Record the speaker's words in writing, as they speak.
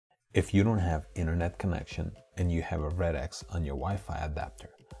If you don't have internet connection and you have a red X on your Wi-Fi adapter,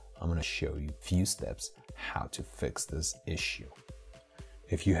 I'm going to show you a few steps how to fix this issue.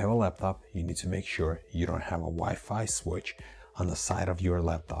 If you have a laptop, you need to make sure you don't have a Wi-Fi switch on the side of your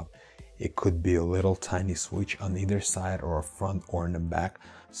laptop. It could be a little tiny switch on either side or a front or in the back,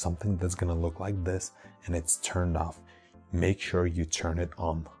 something that's going to look like this and it's turned off. Make sure you turn it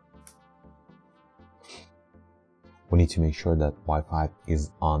on. We need to make sure that Wi-Fi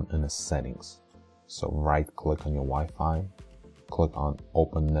is on in the settings. So right click on your Wi-Fi, click on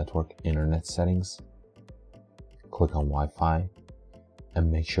Open Network Internet Settings, click on Wi-Fi, and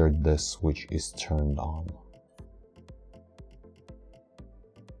make sure this switch is turned on.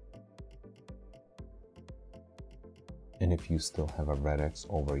 And if you still have a red X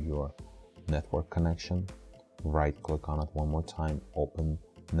over your network connection, right click on it one more time, Open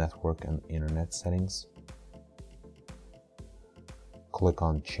Network and Internet Settings. Click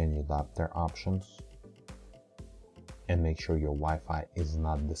on Change Adapter Options and make sure your Wi-Fi is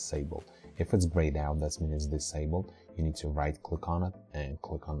not disabled. If it's grayed out, that means it's disabled. You need to right click on it and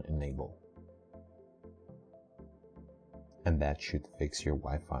click on Enable. And that should fix your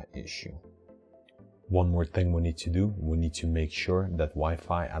Wi-Fi issue. One more thing we need to do, we need to make sure that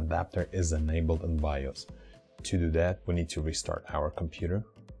Wi-Fi adapter is enabled in BIOS. To do that, we need to restart our computer.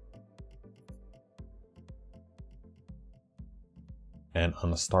 And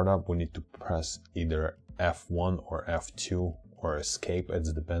on the startup, we need to press either F1 or F2 or escape. It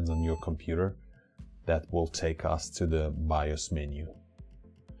depends on your computer. That will take us to the BIOS menu.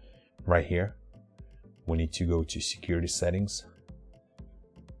 Right here, we need to go to Security Settings,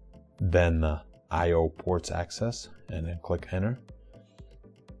 then I/O ports access, and then click Enter.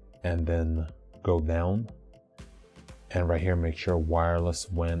 And then go down, and right here, make sure Wireless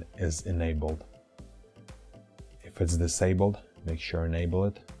WAN is enabled. If it's disabled, make sure enable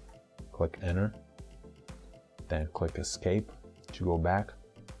it, click Enter, then click Escape to go back,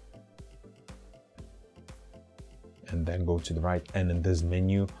 and then go to the right. And in this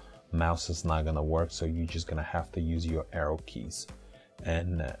menu, mouse is not gonna work, so you're just gonna have to use your arrow keys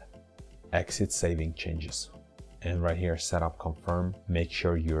and exit saving changes. And right here, Setup Confirm, make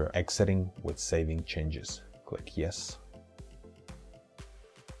sure you're exiting with saving changes. Click Yes.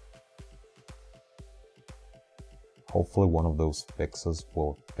 Hopefully one of those fixes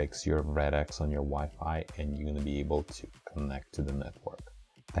will fix your red X on your Wi-Fi and you're going to be able to connect to the network.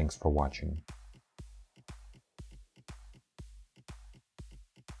 Thanks for watching.